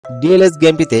DLS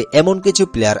গেমটিতে এমন কিছু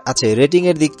player আছে রেটিং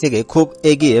এর দিক থেকে খুব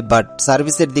এগিয়ে বাট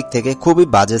সার্ভিসের দিক থেকে খুবই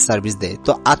বাজে সার্ভিস দেয়।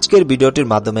 তো আজকের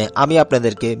ভিডিওটির মাধ্যমে আমি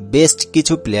আপনাদেরকে বেস্ট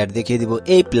কিছু প্লেয়ার দেখিয়ে দিব।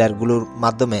 এই প্লেয়ারগুলোর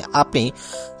মাধ্যমে আপনি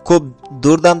খুব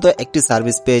দুর্দান্ত একটি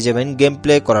সার্ভিস পেয়ে যাবেন গেম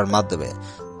প্লে করার মাধ্যমে,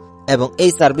 এবং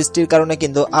এই সার্ভিসটির কারণে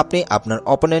কিন্তু আপনি আপনার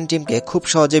অপোনেন্ট টিমকে খুব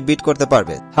সহজে বিট করতে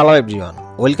পারবেন। Hello everyone,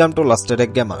 welcome to lasted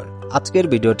gamer. আজকের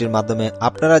ভিডিওটির মাধ্যমে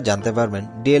আপনারা জানতে পারবেন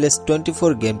ডিএলএস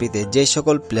 24 গেমটিতে যে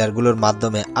সকল প্লেয়ারগুলোর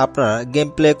মাধ্যমে আপনারা গেম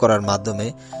প্লে করার মাধ্যমে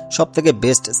সবথেকে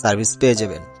বেস্ট সার্ভিস পেয়ে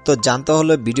যাবেন। তো জানতে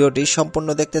হলে ভিডিওটি সম্পূর্ণ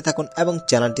দেখতে থাকুন এবং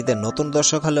চ্যানেলটিতে নতুন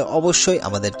দর্শক হলে অবশ্যই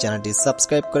আমাদের চ্যানেলটি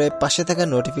সাবস্ক্রাইব করে পাশে থাকা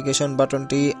নোটিফিকেশন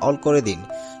বাটনটি অল করে দিন,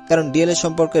 কারণ ডিএলএস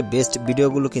সম্পর্কে বেস্ট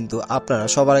ভিডিওগুলো কিন্তু আপনারা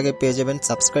সবার আগে পেয়ে যাবেন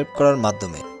সাবস্ক্রাইব করার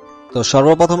মাধ্যমে। তো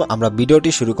সর্বপ্রথম আমরা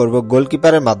ভিডিওটি শুরু করব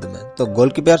গোলকিপারের মাধ্যমে। তো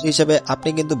গোলকিপার হিসেবে আপনি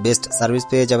কিন্তু বেস্ট সার্ভিস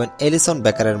পেয়ে যাবেন এলিসন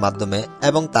বেকারের মাধ্যমে,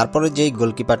 এবং তারপরে যেই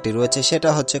গোলকিপারটি রয়েছে সেটা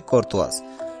হচ্ছে কোর্তোয়াস।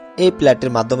 এই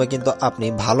প্লেয়ারটির মাধ্যমে কিন্তু আপনি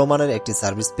ভালো মানের একটি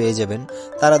সার্ভিস পেয়ে যাবেন,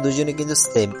 তারা দুজনে কিন্তু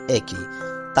সেম একই।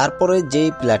 তারপরে যেই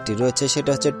প্লেয়ারটি রয়েছে সেটা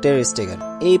হচ্ছে টের স্টেগেন।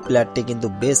 এই প্লেয়ারটি কিন্তু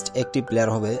বেস্ট একটি প্লেয়ার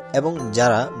হবে, এবং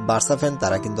যারা বার্সা ফ্যান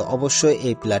তারা কিন্তু অবশ্যই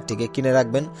এই প্লেয়ারটিকে কিনে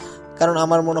রাখবেন, কারণ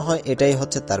আমার মনে হয় এটাই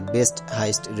হচ্ছে তার বেস্ট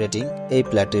হাইস্ট রেটিং। এই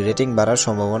প্লেয়ারটির রেটিং বাড়ার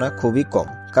সম্ভাবনা খুবই কম,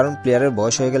 কারণ প্লেয়ারের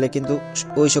বয়স হয়ে গেলে কিন্তু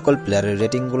ওই সকল প্লেয়ারের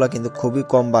রেটিংগুলো কিন্তু খুবই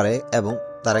কম বাড়ে, এবং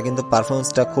তারা কিন্তু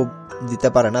পারফরমেন্সটা খুব দিতে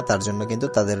পারে না, তার জন্য কিন্তু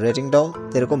তাদের রেটিংটাও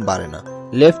এরকম বাড়ে না।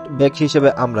 লেফট ব্যাক হিসেবে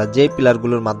আমরা যে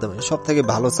প্লেয়ারগুলোর মাধ্যমে সব থেকে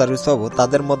ভালো সার্ভিস পাবো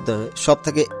তাদের মধ্যে সব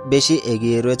থেকে বেশি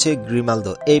এগিয়ে রয়েছে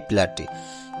গ্রিমালদো। এই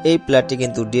প্লেয়ারটি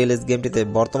কিন্তু ডিএলএস গেমটিতে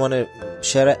বর্তমানে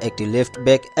সেরা একটি লেফট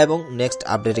ব্যাক, এবং নেক্সট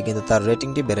আপডেটে কিন্তু তার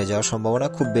রেটিংটি বেড়ে যাওয়ার সম্ভাবনা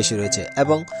খুব বেশি রয়েছে।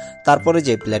 এবং তারপরে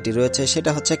যে প্লেয়ারটি রয়েছে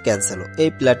সেটা হচ্ছে ক্যান্সেলো। এই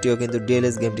প্লেয়ারটিও কিন্তু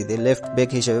ডিএলএস গেমটিতে লেফট ব্যাক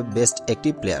হিসেবে বেস্ট একটি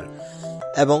প্লেয়ার।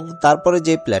 এবং তারপরে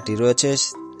যে প্লেয়ারটি রয়েছে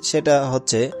সেটা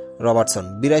হচ্ছে রবার্টসন।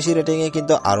 82 রেটিং এ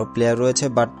কিন্তু আরো প্লেয়ার রয়েছে,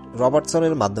 বাট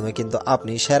রবার্টসনের মাধ্যমে কিন্তু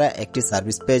আপনি সেরা একটি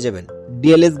সার্ভিস পেয়ে যাবেন।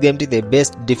 ডিএলএস গেমটিতে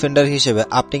বেস্ট ডিফেন্ডার হিসেবে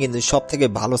আপনি কিন্তু সব থেকে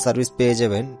ভালো সার্ভিস পেয়ে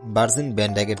যাবেন ভার্জিন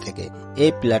ভ্যান ডাইকের থেকে।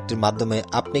 এই প্লেয়ারটির মাধ্যমে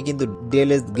আপনি কিন্তু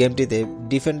ডিএলএস গেমটিতে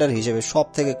ডিফেন্ডার হিসেবে সব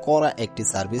থেকে কড়া একটি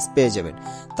সার্ভিস পেয়ে যাবেন।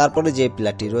 তারপরে যে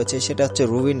প্লেয়ারটি রয়েছে সেটা হচ্ছে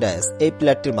রুবিন ডায়াস। এই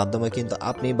প্লেয়ারটির মাধ্যমে কিন্তু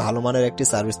আপনি ভালো মানের একটি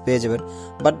সার্ভিস পেয়ে যাবেন,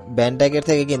 বাট ভ্যান ডাইকের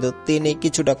থেকে কিন্তু তিনি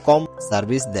কিছুটা কম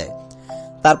সার্ভিস দেয়।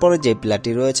 তারপরে যে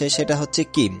প্লেয়ারটি রয়েছে সেটা হচ্ছে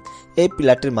কিম। এই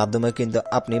প্লেয়ারটির মাধ্যমে কিন্তু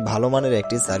আপনি ভালো মানের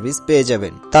একটি সার্ভিস পেয়ে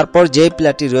যাবেন। তারপর যে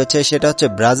প্লেয়ারটি রয়েছে সেটা হচ্ছে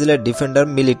ব্রাজিলের ডিফেন্ডার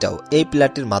মিলিটাও। এই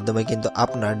প্লেয়ারটির মাধ্যমে কিন্তু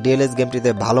আপনার ডিএলএস গেমটিতে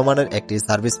ভালো মানের একটি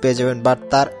সার্ভিস পেয়ে যাবেন, বাট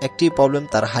তার একটি প্রবলেম,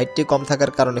 তার হাইটটি কম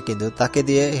থাকার কারণে কিন্তু তাকে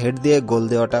দিয়ে হেড দিয়ে গোল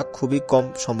দেওয়াটা খুবই কম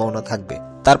সম্ভাবনা থাকবে।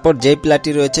 তারপর যে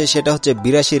প্লেয়ারটি রয়েছে সেটা হচ্ছে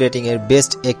 82 রেটিং এর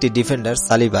বেস্ট একটি ডিফেন্ডার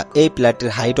সালিবা। এই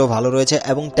প্লেয়ারটির হাইটও ভালো রয়েছে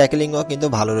এবং ট্যাকলিংও কিন্তু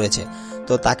ভালো রয়েছে,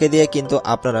 তো তাকে দিয়ে কিন্তু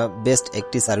আপনারা বেস্ট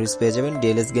একটি সার্ভিস পেয়ে যাবেন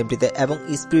ডিএলএস গেমটিতে, এবং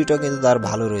স্পিরিটও কিন্তু তার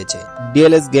ভালো রয়েছে।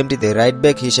 ডিএলএস গেমটিতে রাইট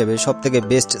ব্যাক হিসেবে সব থেকে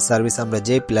বেস্ট সার্ভিস আমরা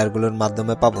যে প্লেয়ারগুলোর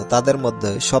মাধ্যমে পাবো তাদের মধ্যে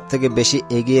সব থেকে বেশি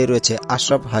এগিয়ে রয়েছে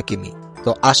আশরাফ হাকিমি।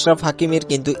 তো আশরাফ হাকিমের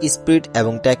কিন্তু স্পিড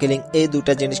এবং ট্যাকলিং এই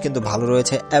দুটা জিনিস কিন্তু ভালো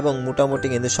রয়েছে, এবং মোটামুটি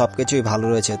কিন্তু সবকিছুই ভালো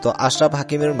রয়েছে। তো আশরাফ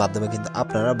হাকিমের মাধ্যমে কিন্তু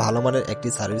আপনারা ভালো মানের একটি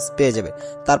সার্ভিস পেয়ে যাবেন।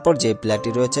 তারপর যে প্লেয়ারটি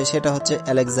রয়েছে সেটা হচ্ছে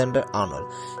আলেকজান্ডার আর্নল্ড।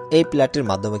 এই প্লেয়ারটির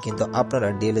মাধ্যমে কিন্তু আপনারা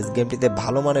ডিএলএস গেমটিতে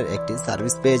ভালো মানের একটি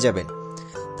সার্ভিস পেয়ে যাবেন।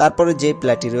 তারপরে যে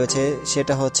প্লেয়ারটি রয়েছে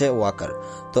সেটা হচ্ছে ওয়াকার।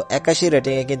 তো 81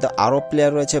 রেটিং এ কিন্তু আরো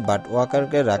প্লেয়ার রয়েছে, বাট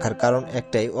ওয়াকারকে রাখার কারণ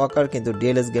একটাই, ওয়াকার কিন্তু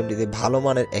ডিএলএস গেমটিতে ভালো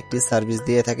মানের একটি সার্ভিস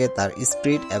দিয়ে থাকে। তার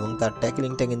স্পিড এবং তার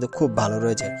ট্যাকলিংটা কিন্তু খুব ভালো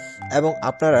রয়েছে, এবং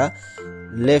আপনারা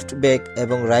লেফট ব্যাক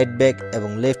এবং রাইট ব্যাক এবং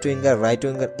লেফট উইঙ্গার রাইট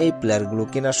উইঙ্গার এই প্লেয়ারগুলো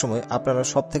কেনার সময় আপনারা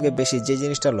সব থেকে বেশি যে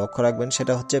জিনিসটা লক্ষ্য রাখবেন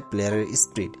সেটা হচ্ছে প্লেয়ারের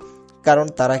স্পিড, কারণ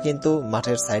তারা কিন্তু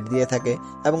মাঠের সাইড দিয়ে থাকে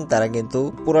এবং তারা কিন্তু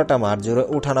পুরোটা মাঠ জুড়ে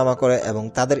উঠানামা করে, এবং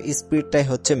তাদের স্পিডটাই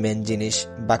হচ্ছে মেন জিনিস।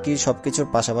 বাকি সবকিছুর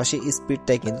পাশাপাশি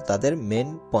স্পিডটাই কিন্তু তাদের main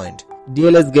point.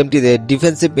 DLS গেমটিতে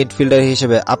defensive midfielder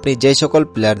হিসেবে আপনি যে সকল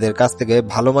প্লেয়ারদের কাছ থেকে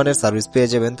ভালো মানের সার্ভিস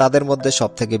পেয়ে যাবেন তাদের মধ্যে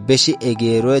সব থেকে বেশি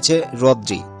এগিয়ে রয়েছে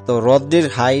রদ্রি। তো রদ্রির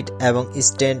হাইট এবং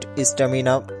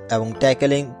স্ট্যামিনা এবং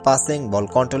ট্যাকলিং, পাসিং, বল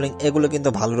কন্ট্রোলিং এগুলো কিন্তু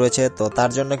ভালো রয়েছে, তো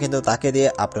তার জন্য কিন্তু তাকে দিয়ে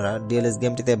আপনারা ডিএলএস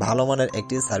গেমটিতে ভালো মানের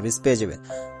একটি সার্ভিস পেয়ে যাবেন।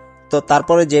 তো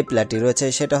তারপরে যে প্লেয়ারটি রয়েছে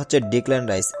সেটা হচ্ছে ডিক্ল্যান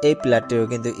রাইস। এই প্লেয়ারটিরও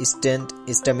কিন্তু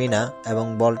স্ট্যামিনা এবং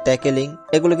বল ট্যাকলিং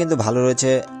এগুলো কিন্তু ভালো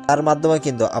রয়েছে, তার মাধ্যমে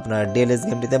কিন্তু আপনারা ডিএলএস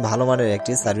গেমটিতে ভালো মানের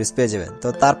একটি সার্ভিস পেয়ে যাবেন। তো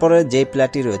তারপরে যে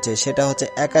প্লেয়ারটি রয়েছে সেটা হচ্ছে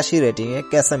 81 রেটিং এ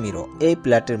ক্যাসামিরো। এই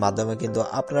প্লেয়ারটির মাধ্যমে কিন্তু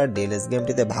আপনারা ডিএলএস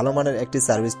গেমটিতে ভালো মানের একটি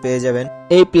সার্ভিস পেয়ে যাবেন।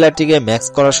 এই প্লেয়ারটিকে ম্যাক্স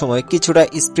করার সময় কিছুটা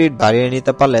স্পিড বাড়িয়ে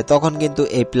নিতে পারলে তখন কিন্তু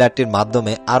এই প্লেয়ারটির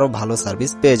মাধ্যমে আরো ভালো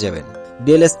সার্ভিস পেয়ে যাবেন।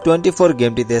 ডিএলএস 24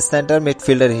 গেমটিতে সেন্টার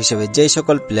মিডফিল্ডার হিসেবে যে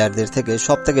সকল প্লেয়ারদের থেকে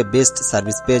সব থেকে বেস্ট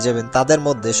সার্ভিস পেয়ে যাবেন তাদের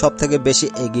মধ্যে সব থেকে বেশি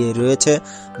এগিয়ে রয়েছে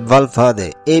ভালভার্দে।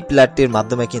 এই প্লেয়ারটির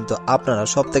মাধ্যমে কিন্তু আপনারা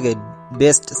সব থেকে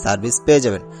বেস্ট সার্ভিস পেয়ে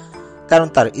যাবেন, কারণ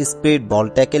তার স্পিড, বল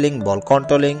ট্যাকেলিং, বল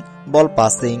কন্ট্রোলিং, বল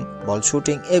পাসিং, বল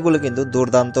শুটিং এগুলো কিন্তু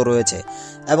দুর্দান্ত রয়েছে।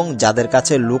 এবং যাদের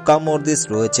কাছে লুকা মর্দিস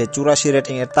রয়েছে 84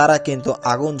 রেটিং এর, তারা কিন্তু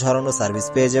আগুন ঝরানো সার্ভিস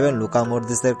পেয়ে যাবেন লুকা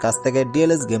মর্দিসের কাছ থেকে।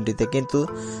 ডিএলএস গেমটিতে কিন্তু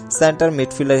সেন্টার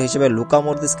মিডফিল্ডার হিসেবে লুকা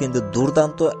মর্দিস কিন্তু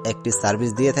দুর্দান্ত একটি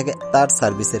সার্ভিস দিয়ে থাকে, তার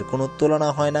সার্ভিসের কোনো তুলনা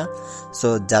হয় না। সো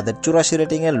যাদের 84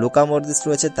 রেটিং এর লুকা মর্দিস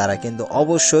রয়েছে তারা কিন্তু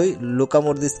অবশ্যই লুকা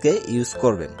মর্দিসকে ইউজ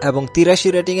করবেন। এবং 83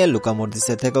 রেটিং এর লুকা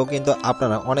মর্দিসের থেকেও কিন্তু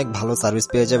আপনারা অনেক ভালো সার্ভিস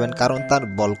পেয়ে যাবেন, কারণ তার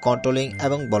বল কন্ট্রোলিং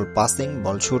এবং বল পাসিং,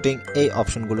 বল শুটিং এই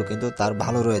অপশনগুলো কিন্তু তার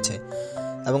ভালো রয়েছে।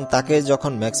 এবং তাকে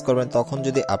যখন ম্যাক্স করবেন তখন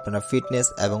যদি আপনারা ফিটনেস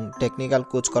এবং টেকনিক্যাল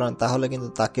কোচ করান তাহলে কিন্তু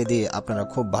তাকে দিয়ে আপনারা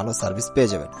খুব ভালো সার্ভিস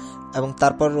পেয়ে যাবেন। এবং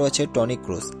তারপর রয়েছে টনি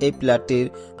ক্রুজ, এই প্লেয়ারটির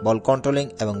বল কন্ট্রোলিং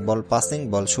এবং বল পাসিং,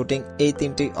 বল শুটিং এই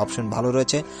তিনটি অপশন ভালো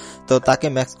রয়েছে। তো তাকে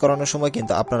ম্যাক্স করানোর সময়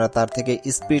কিন্তু আপনারা তার থেকে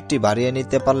স্পিডটি বাড়িয়ে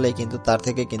নিতে পারলে কিন্তু তার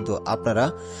থেকে কিন্তু আপনারা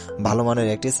ভালো মানের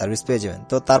একটি সার্ভিস পেয়ে যাবেন।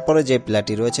 তো তারপরে যে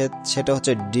প্লেয়ারটি রয়েছে সেটা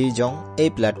হচ্ছে ডি জং, এই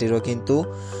প্লেয়ারটিরও কিন্তু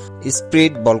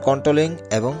স্পিড, বল কন্ট্রোলিং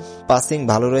এবং পাসিং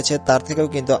ভালো রয়েছে, তার থেকেও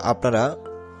কিন্তু আপনারা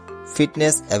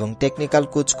ফিটনেস এবং টেকনিক্যাল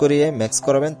কোচ করিয়ে ম্যাক্স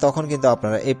করাবেন, তখন কিন্তু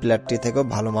আপনারা এই প্লেয়ারটি থেকেও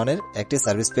ভালো মানের একটি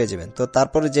সার্ভিস পেয়ে যাবেন। তো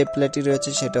তারপরে যে প্লেয়ারটি রয়েছে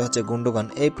সেটা হচ্ছে গুন্ডোগান,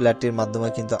 এই প্লেয়ারটির মাধ্যমে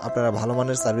কিন্তু আপনারা ভালো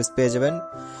মানের সার্ভিস পেয়ে যাবেন।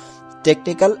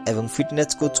 টেকনিক্যাল এবং ফিটনেস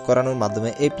কোচ করানোর মাধ্যমে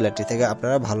এই প্লেয়ারটি থেকে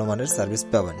আপনারা ভালো মানের সার্ভিস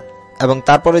পাবেন। এবং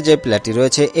তারপরে যে প্লেয়ারটি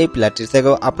রয়েছে এই প্লেয়ারটির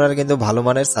থেকেও আপনারা কিন্তু ভালো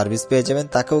মানের সার্ভিস পেয়ে যাবেন,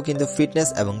 তাকেও কিন্তু ফিটনেস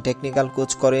এবং টেকনিক্যাল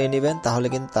কোচ করিয়ে নেবেন, তাহলে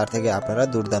কিন্তু তার থেকে আপনারা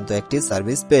দুর্দান্ত একটি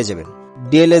সার্ভিস পেয়ে যাবেন।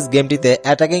 ডিএলএস গেমটিতে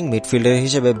অ্যাটাকিং মিডফিল্ডার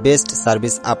হিসেবে বেস্ট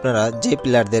সার্ভিস আপনারা যে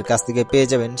প্লেয়ারদের কাছ থেকে পেয়ে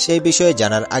যাবেন সেই বিষয়ে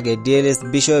জানার আগে ডিএলএস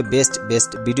বিষয়ে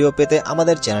বেস্ট ভিডিও পেতে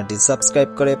আমাদের চ্যানেলটি সাবস্ক্রাইব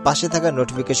করে পাশে থাকা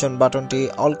নোটিফিকেশন বাটনটি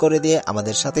অল করে দিয়ে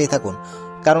আমাদের সাথেই থাকুন,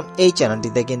 কারণ এই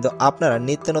চ্যানেলটিতে কিন্তু আপনারা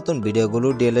নিত্য নতুন ভিডিওগুলো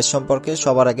ডিএলএস সম্পর্কে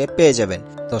সবার আগে পেয়ে যাবেন।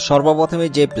 তো সর্বপ্রথমে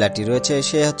যে প্লেয়ারটি রয়েছে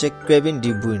সে হচ্ছে কেভিন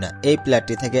ডি ব্রুইনা, এই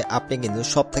প্লেয়ারটি থেকে আপনি কিন্তু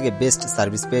সব থেকে বেস্ট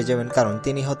সার্ভিস পেয়ে যাবেন, কারণ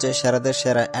তিনি হচ্ছে সেরাদের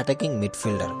সেরা অ্যাটাকিং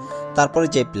মিডফিল্ডার। তারপরে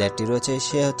যে প্লেয়ারটি রয়েছে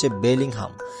সে হচ্ছে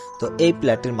বেলিংহাম, তো এই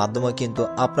প্লেয়ারটির মাধ্যমে কিন্তু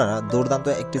আপনারা দুর্দান্ত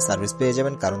একটি সার্ভিস পেয়ে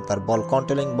যাবেন, কারণ তার বল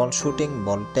কন্ট্রোলিং, বল শুটিং,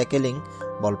 বল ট্যাকেলিং,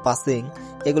 বল পাসিং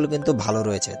এগুলো কিন্তু ভালো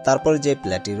রয়েছে। তারপরে যে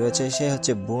প্লেয়ারটি রয়েছে সে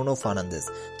হচ্ছে ব্রুনো ফার্নান্দেজ,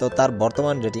 তো তার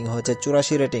বর্তমান রেটিং হচ্ছে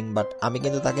 84 রেটিং, বাট আমি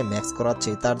কিন্তু তাকে ম্যাক্স করাচ্ছি,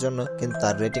 তার জন্য কিন্তু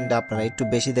তার রেটিংটা আপনারা একটু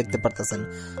বেশি দেখতে পারতেছেন।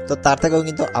 তো তার থেকেও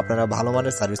কিন্তু আপনারা ভালো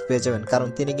মানের সার্ভিস পেয়ে যাবেন, কারণ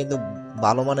তিনি কিন্তু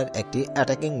ভালো মানের একটি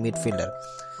অ্যাটাকিং মিডফিল্ডার।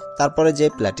 তারপরে যে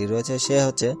প্লেয়ারটি রয়েছে সে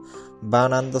হচ্ছে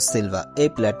বার্নার্দো সিলভা, এই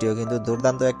প্লেয়ারটিও কিন্তু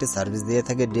দুর্দান্ত একটি সার্ভিস দিয়ে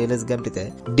থাকে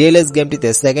ডিএলএস গেমটিতে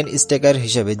সেকেন্ড স্ট্রাইকার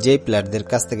হিসেবে যে প্লেয়ারদের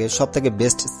কাছ থেকে সব থেকে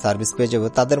বেস্ট সার্ভিস পেয়ে যাবে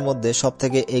তাদের মধ্যে সব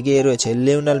থেকে এগিয়ে রয়েছে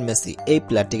লিওনেল মেসি, এই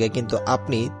প্লেয়ারটিকে কিন্তু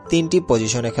আপনি তিনটি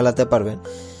পজিশনে খেলাতে পারবেন,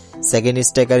 সেকেন্ড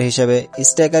স্ট্রাইকার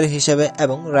হিসেবে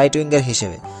এবং রাইট উইঙ্গার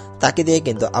হিসেবে। তাকে দিয়ে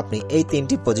কিন্তু আপনি এই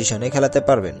তিনটি পজিশনে খেলাতে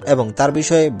পারবেন। এবং তার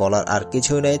বিষয়ে বলার আর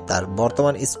কিছুই নেই, তার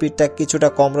বর্তমান স্পিডটা কিছুটা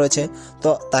কম রয়েছে, তো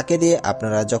তাকে দিয়ে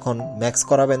আপনারা যখন ম্যাক্স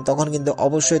করাবেন তখন কিন্তু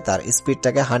অবশ্যই তার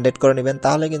স্পিডটাকে 100 করে নেবেন,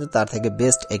 তাহলে কিন্তু তার থেকে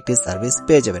বেস্ট একটি সার্ভিস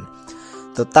পেয়ে যাবেন।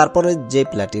 তো তারপরে যে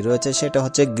প্লেয়ারটি রয়েছে সেটা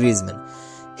হচ্ছে গ্রিজম্যান,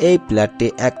 এই প্লেয়ারটি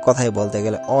এক কথায় বলতে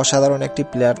গেলে অসাধারণ একটি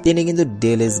প্লেয়ার, তিনি কিন্তু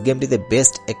ডিএলএস গেমটিতে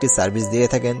বেস্ট একটি সার্ভিস দিয়ে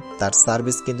থাকেন, তার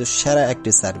সার্ভিস কিন্তু সেরা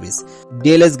একটি সার্ভিস।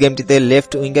 ডিএলএস গেমটিতে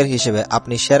লেফট উইঙ্গার হিসেবে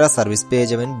আপনি সেরা সার্ভিস পেয়ে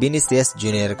যাবেন ভিনিসিয়াস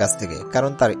জুনিয়রের কাছ থেকে,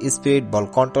 কারণ তার স্পিড, বল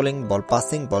কন্ট্রোলিং, বল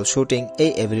পাসিং, বল শুটিং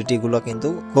এই এবিলিটি গুলো কিন্তু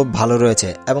খুব ভালো রয়েছে।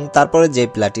 এবং তারপরে যে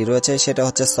প্লেয়ারটি রয়েছে সেটা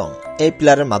হচ্ছে সং, এই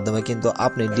প্লেয়ারের মাধ্যমে কিন্তু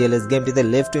আপনি ডিএলএস গেমটিতে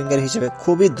লেফট উইঙ্গার হিসেবে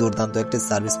খুবই দুর্দান্ত একটি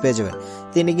সার্ভিস পেয়ে যাবেন,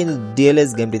 তিনি কিন্তু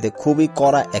ডিএলএস গেমটিতে খুবই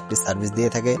কড়া একটি সার্ভিস দিয়ে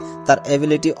থাকে, তার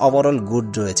এবিলিটি ওভারঅল গুড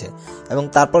রয়েছে। এবং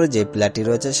তারপরে যে প্লেয়ারটি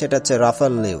রয়েছে সেটা হচ্ছে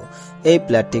রাফাল লিও, এই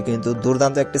প্লেয়ারটি কিন্তু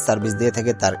দুর্দান্ত একটি সার্ভিস দিয়ে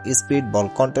থাকে, তার স্পিড, বল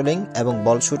কন্ট্রোলিং এবং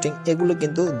বল শুটিং এগুলো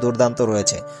কিন্তু দুর্দান্ত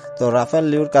রয়েছে। তো রাফাল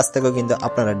লিওর কাছ থেকেও কিন্তু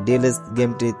আপনারা ডিএলএস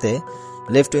গেমটিতে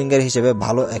লেফট উইঙ্গার হিসেবে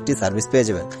ভালো একটি সার্ভিস পেয়ে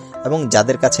যাবেন। এবং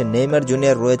যাদের কাছে নেইমার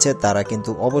জুনিয়র রয়েছে তারা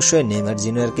কিন্তু অবশ্যই নেইমার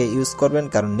জুনিয়রকে ইউজ করবেন,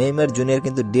 কারণ নেইমার জুনিয়র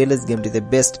কিন্তু ডিএলএস গেমটিতে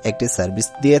বেস্ট একটি সার্ভিস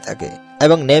দিয়ে থাকে।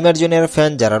 এবং নেইমার জুনিয়র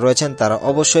ফ্যান যারা রয়েছেন তারা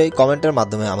অবশ্যই কমেন্টের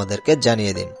মাধ্যমে আমাদেরকে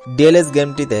জানিয়ে দিন। ডিএলএস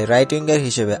গেমটিতে রাইট উইঙ্গার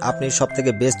হিসেবে আপনি সব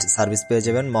থেকে বেস্ট সার্ভিস পেয়ে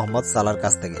যাবেন মোহাম্মদ সালার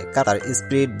কাছ থেকে, তার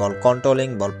স্পিড, বল কন্ট্রোলিং,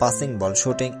 বল পাসিং, বল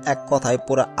শুটিং এক কথায়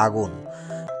পুরো আগুন,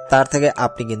 তার থেকে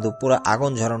আপনি কিন্তু পুরো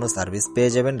আগুন ঝরানো সার্ভিস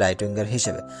পেয়ে যাবেন রাইট উইঙ্গার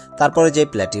হিসেবে। তারপরে যে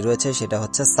প্লেয়ারটি রয়েছে সেটা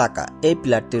হচ্ছে সাকা, এই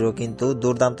প্লেয়ারটিরও কিন্তু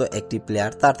দুর্দান্ত একটি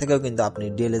প্লেয়ার, তার থেকেও কিন্তু আপনি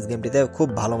ডিএলএস গেমটিতে খুব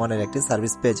ভালো মানের একটি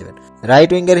সার্ভিস পেয়ে যাবেন।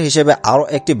 রাইট উইঙ্গার হিসেবে আরো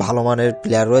একটি ভালো মানের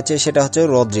প্লেয়ার রয়েছে সেটা হচ্ছে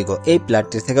রদ্রিগো, এই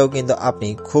প্লেয়ারটির থেকেও কিন্তু আপনি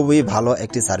খুবই ভালো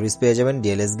একটি সার্ভিস পেয়ে যাবেন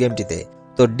ডিএলএস গেমটিতে।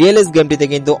 তো ডিএলএস গেমটিতে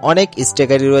কিন্তু অনেক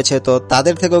স্ট্রাইকারই রয়েছে, তো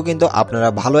তাদের থেকেও কিন্তু আপনারা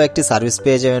ভালো একটি সার্ভিস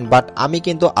পেয়ে যাবেন, বাট আমি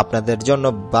কিন্তু আপনাদের জন্য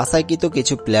বাছাইকৃত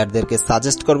কিছু প্লেয়ারদেরকে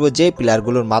সাজেস্ট করব যে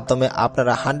প্লেয়ারগুলোর মাধ্যমে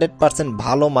আপনারা 100%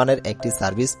 ভালো মানের একটি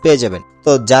সার্ভিস পেয়ে যাবেন।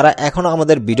 তো যারা এখনো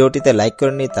আমাদের ভিডিওটিতে লাইক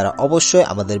করেননি তারা অবশ্যই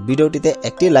আমাদের ভিডিওটিতে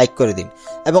একটি লাইক করে দিন।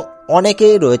 এবং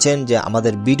অনেকেই রয়েছেন যে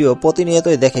আমাদের ভিডিও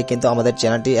প্রতিনিয়তই দেখে কিন্তু আমাদের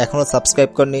চ্যানেলটি এখনো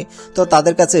সাবস্ক্রাইব করেনি। তো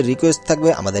তাদের কাছে রিকোয়েস্ট থাকবে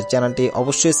আমাদের চ্যানেলটি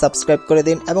অবশ্যই সাবস্ক্রাইব করে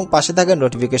দিন এবং পাশে থাকা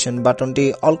নোটিফিকেশন বাটনটি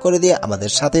অল করে দিয়ে আমাদের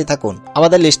সাথেই থাকুন।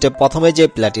 আমাদের লিস্টে প্রথমে যে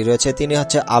প্লেয়ারটি রয়েছে তিনি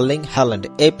হচ্ছে আর্লিং হ্যালান্ড।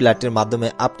 এই প্লেয়ারটির মাধ্যমে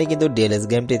আপনি কিন্তু ডিএলএস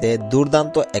গেমটিতে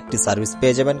দুর্দান্ত একটি সার্ভিস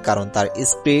পেয়ে যাবেন, কারণ তার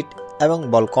স্পিড এবং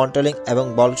বল কন্ট্রোলিং এবং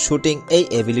বল শুটিং এই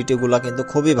এবিলিটিগুলো কিন্তু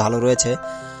খুবই ভালো রয়েছে।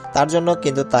 তার জন্য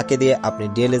কিন্তু তাকে দিয়ে আপনি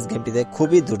ডিএলএস গেমটিতে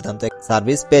খুবই দুর্দান্ত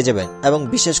সার্ভিস পেয়ে যাবেন এবং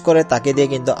বিশেষ করে তাকে দিয়ে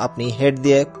কিন্তু আপনি হেড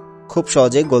দিয়ে খুব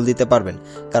সহজেই গোল দিতে পারবেন,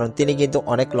 কারণ তিনি কিন্তু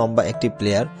অনেক লম্বা একটি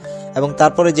প্লেয়ার। এবং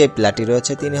তারপরে যে প্লেয়ারটি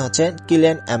রয়েছে তিনি হচ্ছেন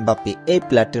কিলিয়ান এমবাপ্পে। এই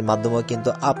প্লেয়ারটির মাধ্যমে কিন্তু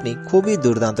আপনি খুবই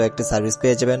দুর্দান্ত একটি সার্ভিস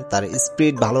পেয়ে যাবেন। তার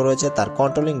স্পিড ভালো রয়েছে, তার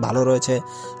কন্ট্রোলিং ভালো রয়েছে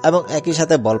এবং একই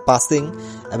সাথে বল পাসিং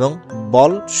এবং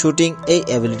বল শুটিং এই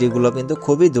এবিলিটিগুলো কিন্তু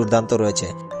খুবই দুর্দান্ত রয়েছে।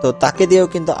 তো তাকে দিয়েও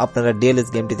কিন্তু আপনারা ডিএলএস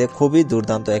গেমটিতে খুবই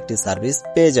দুর্দান্ত একটি সার্ভিস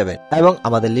পেয়ে যাবেন। এবং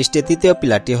আমাদের লিস্টে তৃতীয়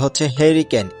প্লেয়ারটি হচ্ছে হ্যারি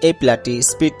কেন। এই প্লেয়ারটি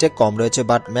স্পিডটা কম রয়েছে,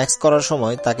 বাট ম্যাক্স করার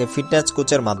সময় তাকে ফিটনেস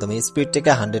কোচের মাধ্যমে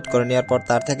স্পিডটাকে 100 করে নেওয়ার পর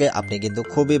তার থেকে আপনি কিন্তু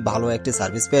খুবই ভালো একটি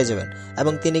সার্ভিস পেয়ে যাবেন।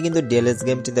 এবং তিনি কিন্তু ডিএলএস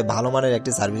গেমটিতে ভালো মানের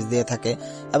একটি সার্ভিস দিয়ে থাকে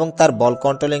এবং তার বল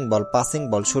কন্ট্রোলিং, বল পাসিং,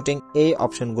 বল শুটিং এই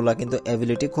অপশনগুলো কিন্তু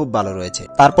এবিলিটি খুব ভালো রয়েছে।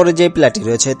 তারপরে যে প্লেয়ারটি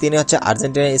রয়েছে তিনি হচ্ছে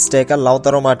আর্জেন্টিনার স্ট্রাইকার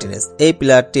লাউতারো মার্টিনেজ। এই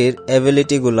প্লেয়ারটির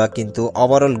এবিলিটিগুলো কিন্তু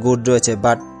ওভারঅল গুড রয়েছে,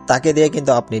 বাট তাকে দিয়ে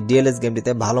কিন্তু আপনি ডিএলএস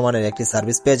গেমটিতে ভালো মানের একটি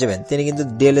সার্ভিস পেয়ে যাবেন। তিনি কিন্তু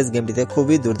ডিএলএস গেমটিতে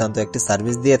খুবই দুর্দান্ত একটি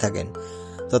সার্ভিস দিয়ে থাকেন।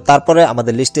 তো তারপরে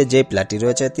আমাদের লিস্টে যে প্লেয়ারটি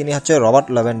রয়েছে তিনি হচ্ছে রবার্ট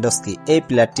লেভানডস্কি। এই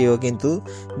প্লেয়ারটিও কিন্তু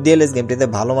ডিএলএস গেমটিতে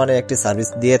ভালো মানের একটি সার্ভিস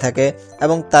দিয়ে থাকে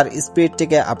এবং তার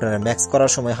স্পিডটিকে আপনারা ম্যাক্স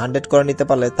করার সময় 100 করে নিতে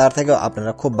পারলে তার থেকেও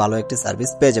আপনারা খুব ভালো একটি সার্ভিস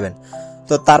পেয়ে যাবেন।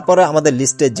 তো তারপরে আমাদের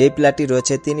লিস্টে যে প্লেয়ারটি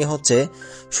রয়েছে তিনি হচ্ছে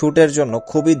শুটের জন্য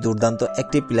খুবই দুর্দান্ত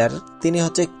একটি প্লেয়ার, তিনি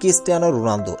হচ্ছে ক্রিস্টিয়ানো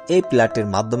রোনালদো। এই প্লেয়ারটির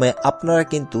মাধ্যমে আপনারা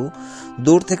কিন্তু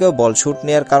দূর থেকেও বল শুট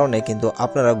নেওয়ার কারণে কিন্তু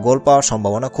আপনারা গোল পাওয়ার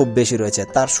সম্ভাবনা খুব বেশি রয়েছে।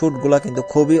 তার শুটগুলা কিন্তু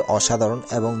খুবই অসাধারণ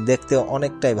এবং দেখতেও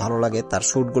অনেকটাই ভালো লাগে। তার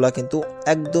শুটগুলা কিন্তু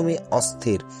একদমই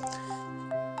অস্থির,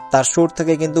 তার শুট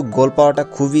থেকে কিন্তু গোল পাওয়াটা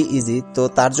খুবই ইজি। তো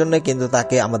তার জন্য কিন্তু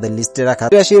তাকে আমাদের লিস্টে রাখা।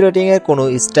 83 রেটিং এর কোন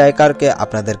স্ট্রাইকারকে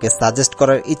আপনাদেরকে সাজেস্ট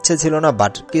করার ইচ্ছে ছিল না,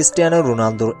 বাট ক্রিস্টিয়ানো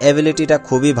রোনালদোর এবিলিটিটা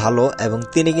খুবই ভালো এবং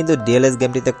তিনি কিন্তু ডিএলএস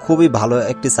গেমটিতে খুবই ভালো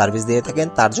একটি সার্ভিস দিয়ে থাকেন।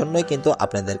 তার জন্যই কিন্তু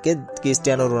আপনাদেরকে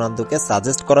ক্রিস্টিয়ানো রোনালদোকে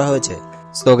সাজেস্ট করা হয়েছে।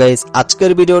 সো গাইস,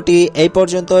 আজকের ভিডিওটি এই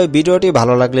পর্যন্ত। ভিডিওটি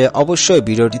ভালো লাগলে অবশ্যই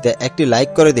ভিডিওটিতে একটি লাইক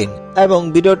করে দিন এবং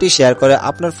ভিডিওটি শেয়ার করে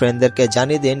আপনার ফ্রেন্ডদেরকে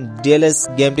জানিয়ে দিন ডিএলএস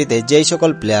গেমটিতে যেই সকল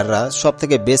প্লেয়াররা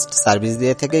সবথেকে বেস্ট সার্ভিস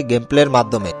দিয়ে থাকে গেম প্লের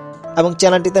মাধ্যমে। এবং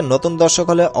চ্যানেলটিতে নতুন দর্শক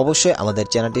হলে অবশ্যই আমাদের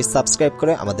চ্যানেলটি সাবস্ক্রাইব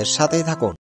করে আমাদের সাথেই থাকুন।